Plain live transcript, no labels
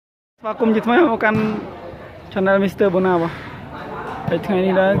và cùng dịch mấy căn channel Mr. Bona vào ngày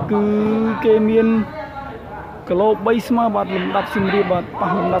này là cứ kê miên cái lô base mà bạn làm đạp sim riêng bạn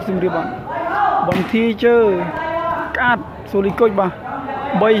làm đạp sim riêng bạn bọn thi chơi cát số lý coi bà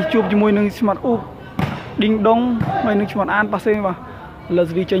bay chụp cho môi nâng smart u đinh đông mày nâng smart an passe mà là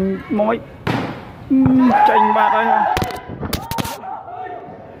vì tranh mói tranh bạc đây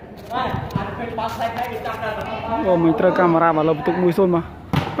rồi mình tra camera và lập tức mùi xôn mà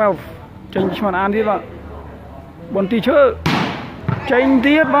bao tranh smart an đi bạn bọn thi chơi tranh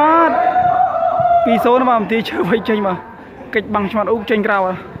tiết bát pi số nó mà tí chơi với tranh mà cách bằng smart u tranh cao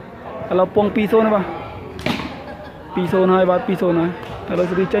à là pong pi số nó mà pi số này bát pi số này là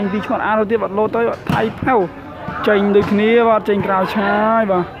đi tranh tí smart an đầu tiên bạn lô tới bạn thay phèo tranh được kia bát tranh cao trái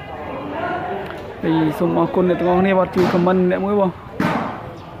và thì xong mà con này tụi con này bát chui comment nè mũi không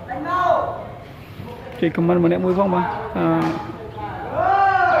chui comment mà nè mũi không mà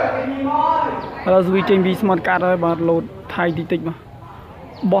là duy tranh vì smart card rồi bát lô thay tí tích mà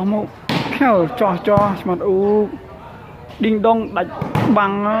bỏ một khéo cho smart u đinh đông đánh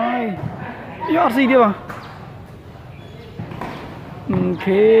bằng ơi giọt gì đi mà ok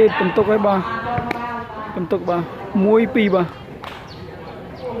tầm tục ấy bà tầm tục bà muối pi bà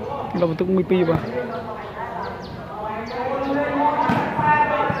là tầm tục muối pi bà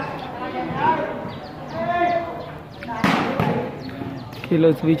khi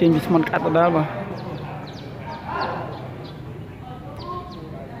lời vì trên smart card ở đó bà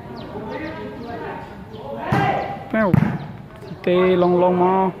phèo tê long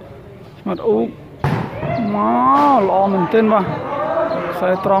mà smart u mà lọ mình tên mà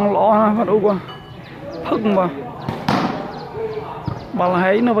sai tròn lọ ha smart u qua phức mà bà là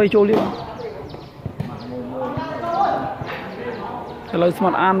thấy nó vây trôi đi cái lời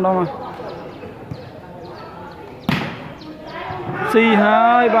smart an đó mà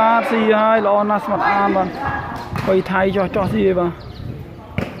C2 lọ na smart an mà vây thay cho gì mà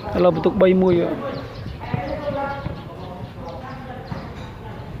cái lời tục bay mùi rồi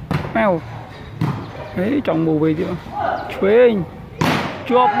mèo ấy trong mù về chứ chuối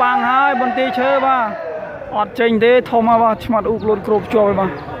chuột bằng hai bọn tê chơi ba ọt tranh thế thô mà ba mặt ục luôn crop cho ba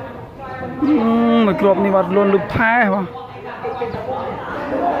mà crop này mặt luôn lục phai ba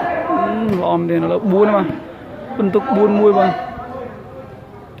lòm đây nó buôn mà phân tục buôn mùi ba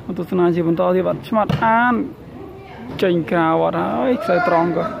tôi xin nói gì bọn to thì bạn mặt an tranh cao bạn ấy sai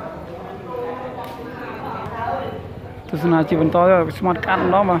tròn cơ tôi xin nói gì bọn to thì mặt cắt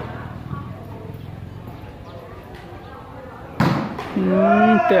đó mà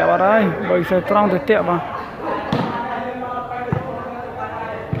tẹo vào đây bởi sẽ trong thì tẹo vào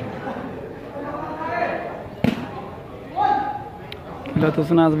là tôi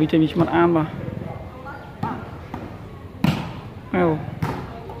sẽ làm vì chơi mặt an mà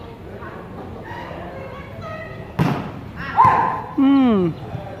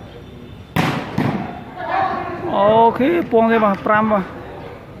ok buông đây mà pram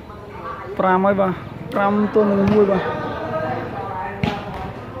ấy bà pram tôi mình mua bà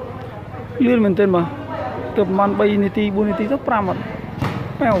lươn mình tên mà tập man bay niti bu niti rất pram ạ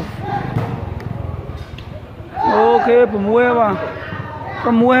mèo ok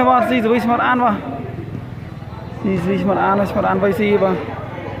phẩm mua ba gì rồi smart an ba gì smart an bay gì ba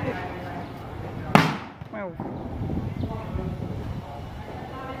mèo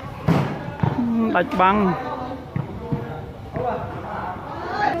đạch băng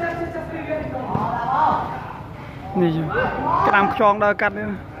này cái đám tròn đã cắt đi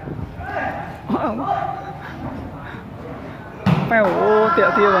mèo ô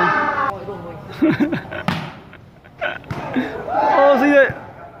tẹo tia rồi ô gì vậy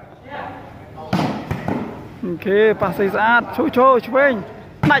ok passe sát chôi anh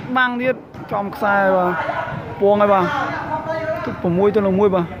đạch băng đi chom sai và buông này bà tôi bỏ muối tôi là muối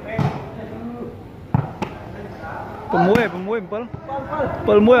bà bỏ muối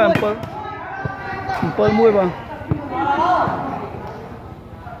pol muối bà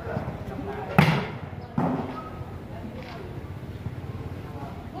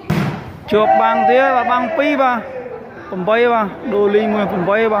chụp bằng thế và bằng pi ba phẩm bay ba đồ ly 10 phẩm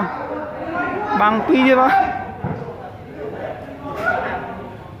bay ba bằng pi đi ba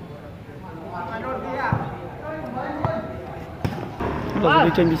rồi đi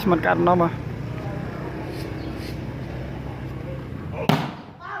trên bị smart card nó mà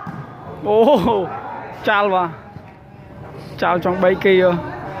ô chal trong bay kia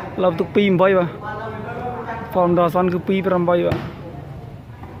lập tục pi bay ba phòng đỏ son cứ pi from bay ba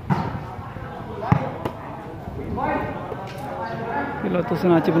là tôi sẽ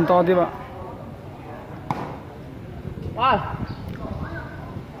chỉ to đi bạn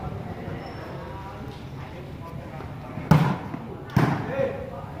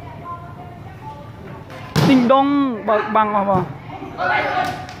đông băng mà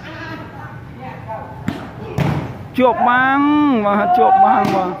chuột băng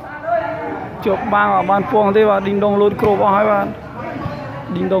và chuột băng và ban puông thế và đinh đông lột cột vào hai bạn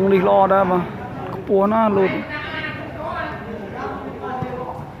đinh đông đi lo đó mà puông nó lột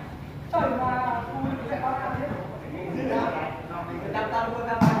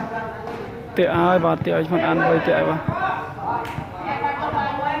tệ ai và tệ phần ăn với tệ và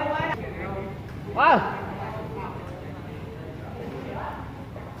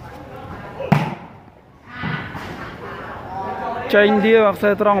tranh đi hoặc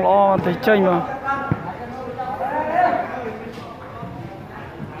xe tròn lo thì tranh mà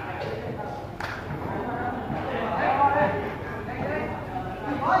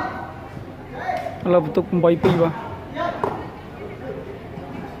lập tục bay pi vào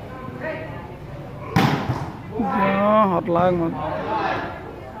hot lang mà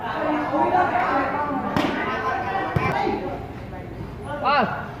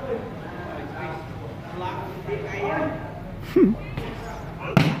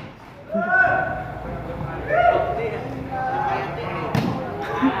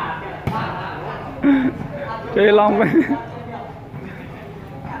chơi long vậy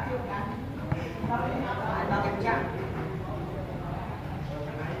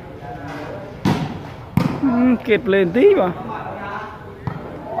kịp lên tí mà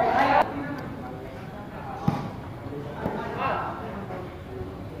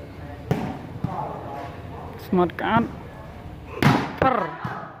smart card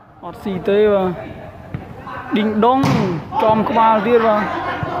ọt xì tê và đinh đông chom các bao đi vào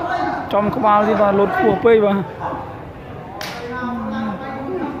chom các bao đi vào lột của pê vào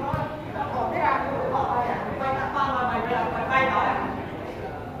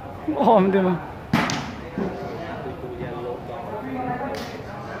ôm đi mà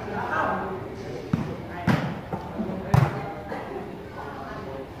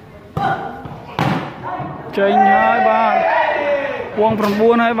tranh hai ba quăng phần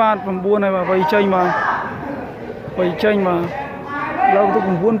buôn hai ba vây tranh mà lâu tôi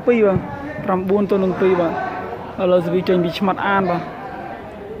cũng buôn pi mà phần buôn tôi nâng pi mà lâu vì tranh bị mặt an mà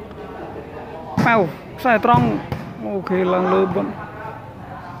bao sai trong ok lần lơ bận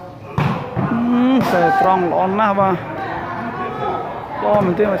sai trong lon na mà lo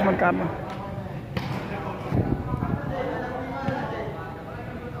mình tên là mặt cắt mà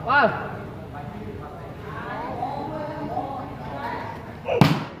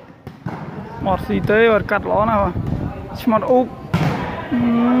một xì tê và cắt ló nào smart úp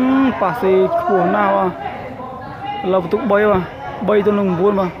bà xì của nào lâu tụ bay tôi lùng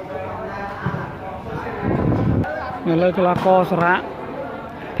buôn mà người lấy cái lá co sả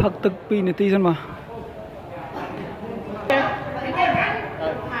thật tức pin này tí xem mà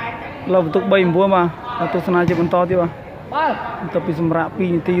lâu tụ bay buôn mà tôi sẽ nói cho con to tí mà tập đi xem rạ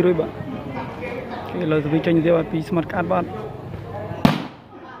pin tí rồi bạn cái lời tôi tranh tí mà pin smart card bạn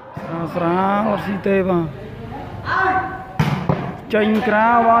sả xì tê mà tranh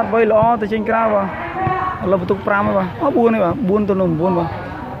cá và bay ló từ tranh cá và là một tục pram mà buôn này mà buôn tôi lùng buôn mà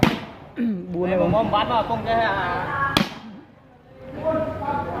buôn này mà bán mà không cái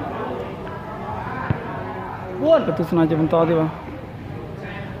buôn tôi nói cho mình to đi mà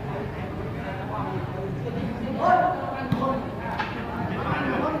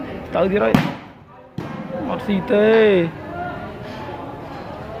tới đi đấy một xì tê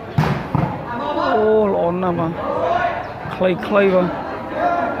ô lon nào mà clay vào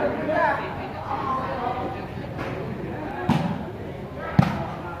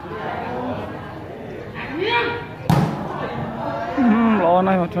lon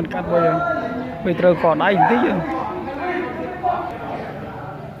này mà chân cắt bây giờ còn ai tí chứ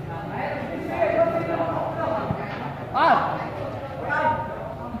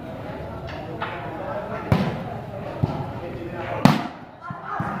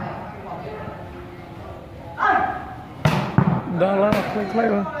đó là clay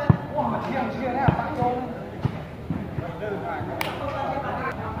rồi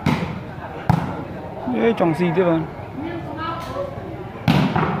ê trồng gì thế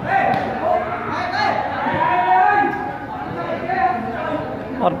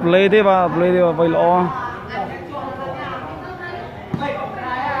bạn play thế bà vậy lo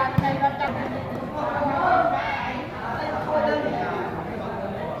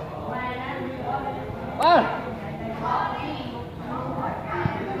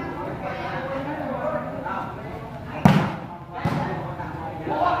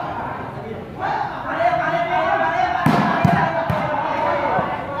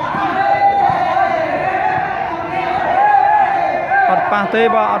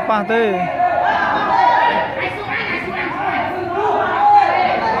pa tê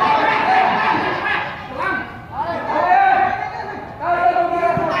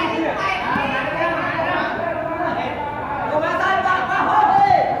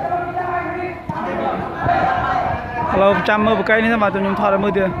lâu trăm mơ một cây này mà tụi nhung thoát ra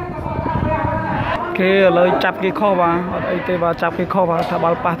mưa tiền cái lời chặt cái kho vào đây tê vào chặt cái kho vào thà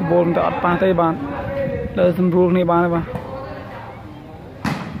bao pa bồn tụi pa tê bàn lời xâm ruộng này bàn này bà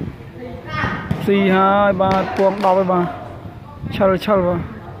xì hai bà cuồng đọc với bà chal bà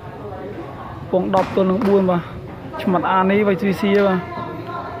cuồng đọc tôi nó buồn bà mặt an ấy vậy suy xì bà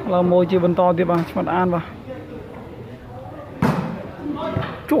là môi chưa bần to thì bà mặt an bà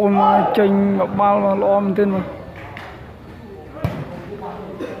trời mà trình mà bao mà lo mình tên mà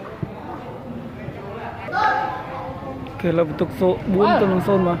kể là tục số 4 tuần lông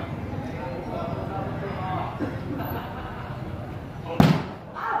xôn mà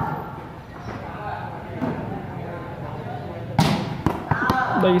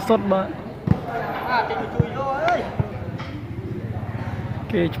đầy sốt bà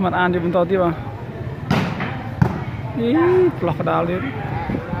kể mặt an thì bần to tiếp à ý lọc đào lên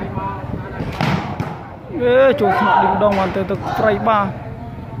ê chuột nọ đi đông mà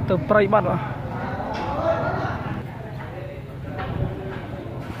từ pray bắt à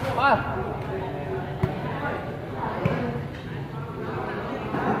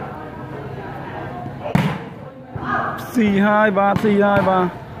xì hai ba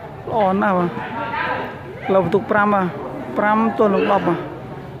ổn nào à lâu tục pram tuần lục đọc à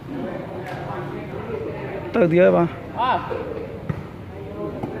từ kia bà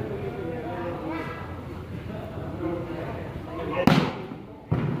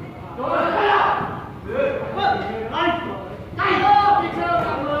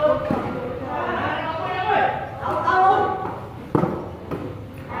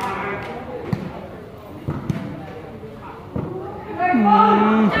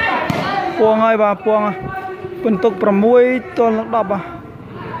puang ơi bà puang à phần tục muối tuần lục đọc à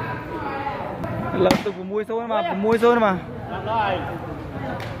lần tục muối số mà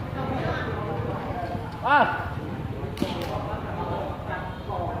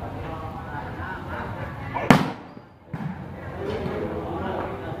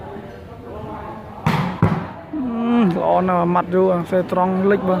on là mặt rồi xe trong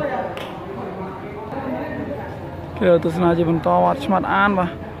lịch mà kêu tôi xin chỉ bằng to mặt an mà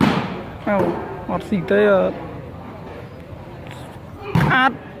mặt xịt tới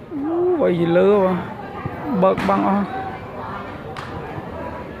át vậy gì lỡ mà bậc băng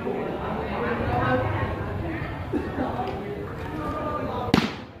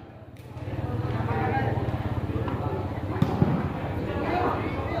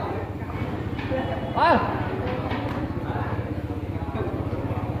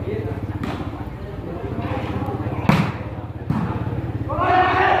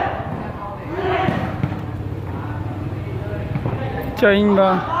chênh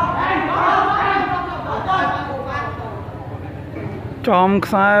và trong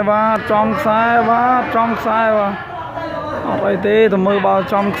sai và ở đây thế tôi mới bao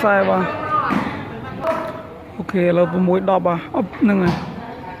trong sai và ok là mũi đọc à ấp nâng này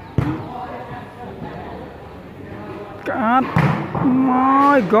cắt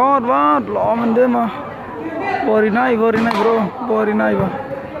my god what lọ mình đây mà very nice bro very nice và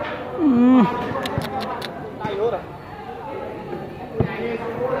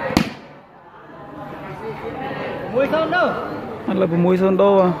mùi sơn đâu anh là mùi sơn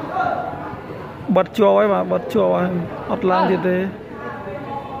đâu à bật cho ấy mà bật cho hot lan như thế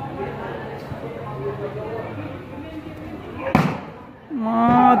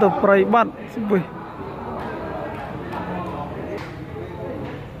mà tập pray bắt vui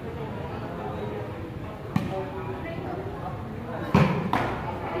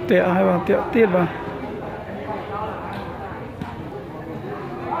tệ hay bà tệ tiết bà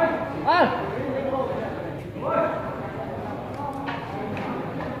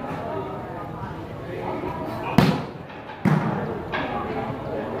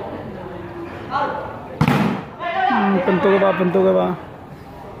pentu ke ba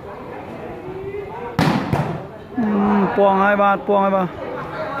puang hai ba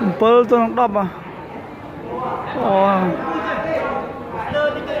tumpel tu nak dap ba oh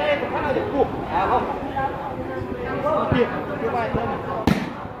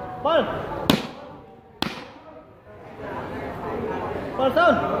Ball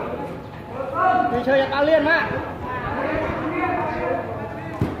Sơn đi chơi giặc áo liên mà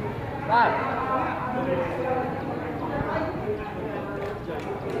đây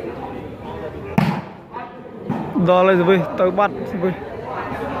đó là gì tao bắt gì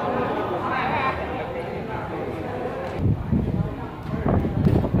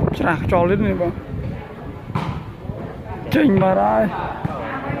chả cho lên này bà chỉnh vào đây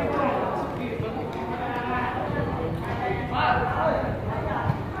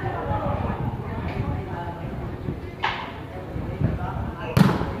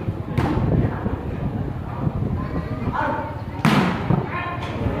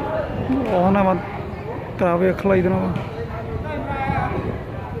Ồ này mà trả về clay nó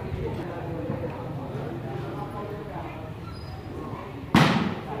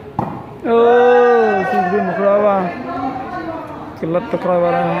thì viên một rồi vào cái lật tập rồi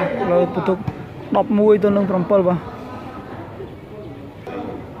vào là tụt đập mũi tôi nâng trầm vào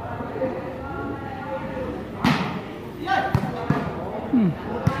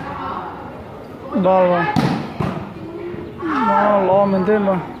đo vào nó lo mình thêm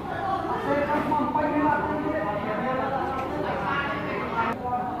vào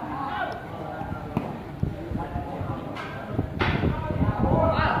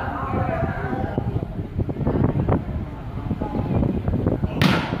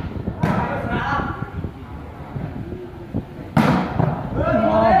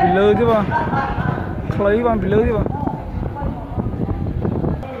bị lơ chứ bà lấy bạn bị lơ chứ bà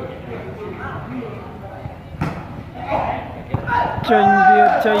chênh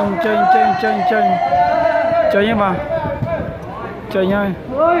nhé bà chênh nhá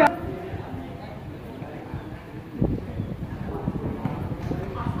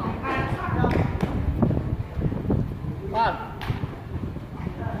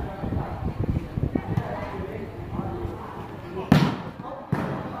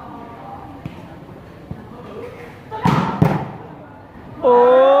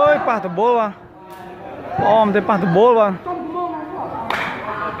ôi pa tập ball bà om tới pa tập ball bà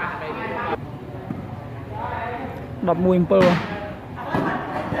đập mùi impel bà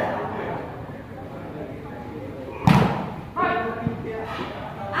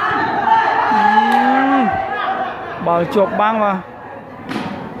bảo chụp băng bà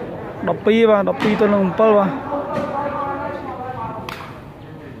đập pi tôi là impel bà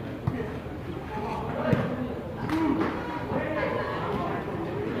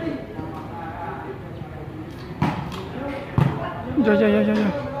Rồi.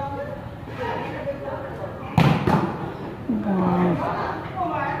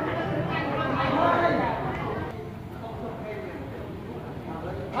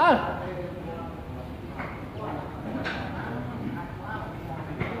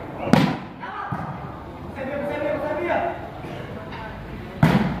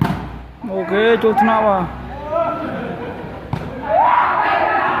 Ok, chốt nào à?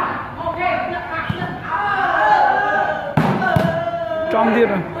 Trongទៀត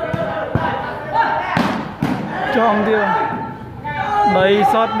đầy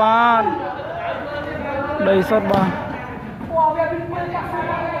sót ba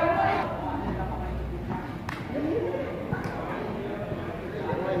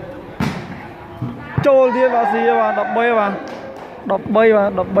trôiទៀតbàស៊ីបាទ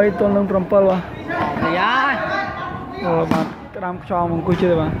13ទល់នឹង7បាទយ៉ាអូបាទក្តាមខ្យងមកអង្គុយ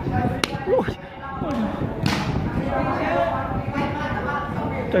ជិះបាទ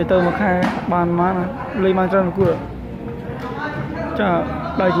chạy từ một khe bàn má ly mang chân của chả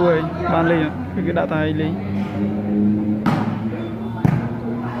đây của ấy bàn ly cái đã tài ly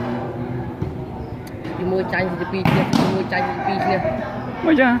cái môi chanh thì pi kia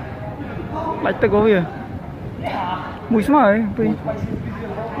mấy cha lại tới có gì mùi smart ấy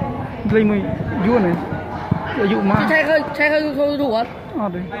ly mùi vua này dụ má xe khơi không đủ á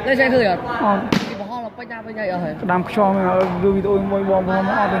đây xe khơi à bây giờ đam cho mà đưa tôi môi bom bom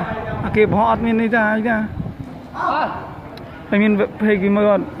họ đây kịp họ mình đi ra anh mình phải cái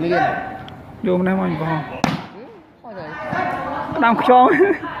mưa vô mình em bỏ đam cho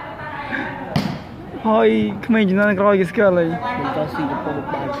thôi mình chỉ nên coi cái skill này cho xì một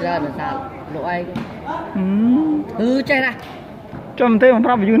bàn ra là sao lộ ai chơi này cho mình thêm một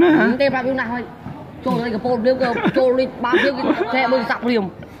trăm view nữa thêm bao nhiêu nào thôi cho đây cái phone nếu cho đi bao nhiêu cái xe mình sạc liềm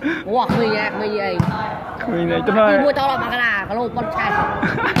hoặc người này cho nó mua cho là bằng cái nào cái lô con trai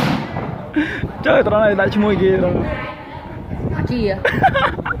chơi tao này đã chui kia rồi chi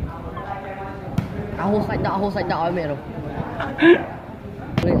à hồ sạch đỏ mẹ rồi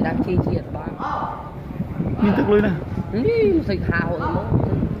mình đang chi triệt ba nhìn thức luôn nè sạch hào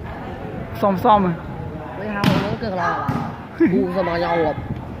xong rồi mấy hào nó cứ là bu ra mà nhau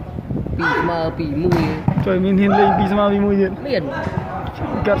bị mùi trời mình hiền lên bị sao bị mùi gì biển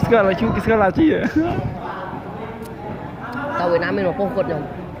cái là chú cái là chi vậy tàu Việt Nam mình mà không quật nhầm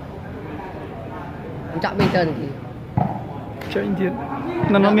chạm bên chân thì chơi anh thiệt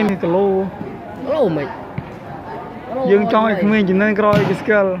nó mình cái lô mày dương cho mình chỉ nên coi cái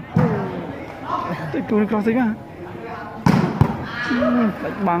skill tôi tuôn cross đấy mà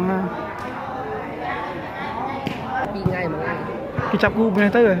bằng đi ngay mà ngay cái chắp gu bên này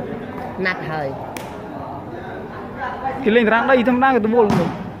tới rồi nạt hơi cái lên răng đây thâm đa cái tôi mua luôn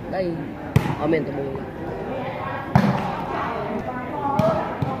đây ở miền tây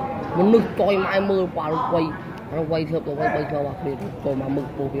một nước coi mai mưa qua nó quay theo tôi quay theo bạc để tôi mà mực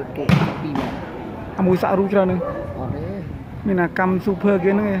bổ việc tôi đi mà mùi xạ rú ra nữa mình là cầm super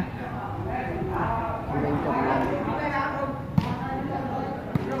kia nữa nghe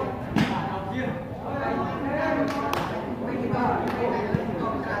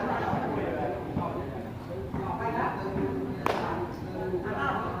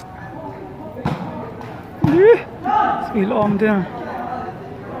xì lom thế à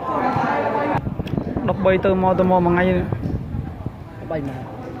đọc bay tơ mò mà ngay này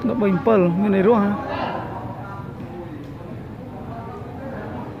đọc bay pal như này đúng hả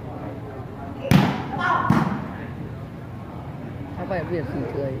sao phải việc gì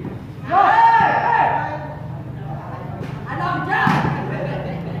cười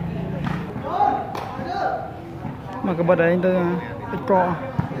mà cái bật đấy anh tơ co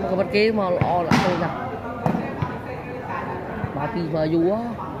mà cái bật kế mà lo là tôi gặp bà tì mà dù á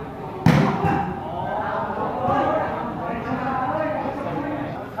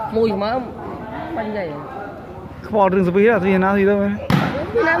mùi mà bánh dày bỏ rừng sập là gì nào gì đâu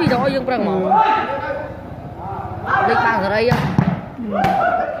cái nào gì đó dương prang mà lịch bang ở đây á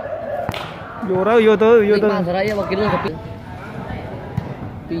vô đó vô tới lịch bang ở đây mà cái đường sập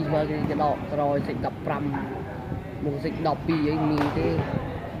pi mà cái đọ rồi dịch đập pram một dịch đọc pi ấy mì thế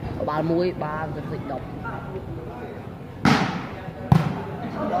ba muối ba dịch đọc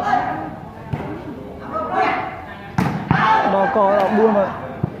đo co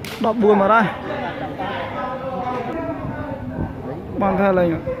đọc buồn mà đây ban phe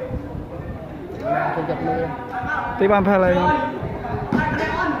này tí ban phe này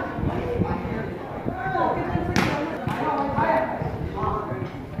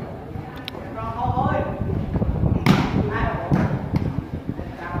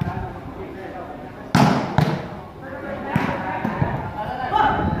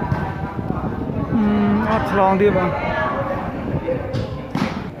lòng đi mà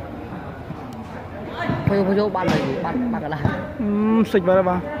thôi vô bạn này bạn là xịt vào đây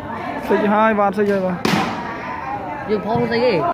bà xịt hai bạn xịt rồi bà dương phong gì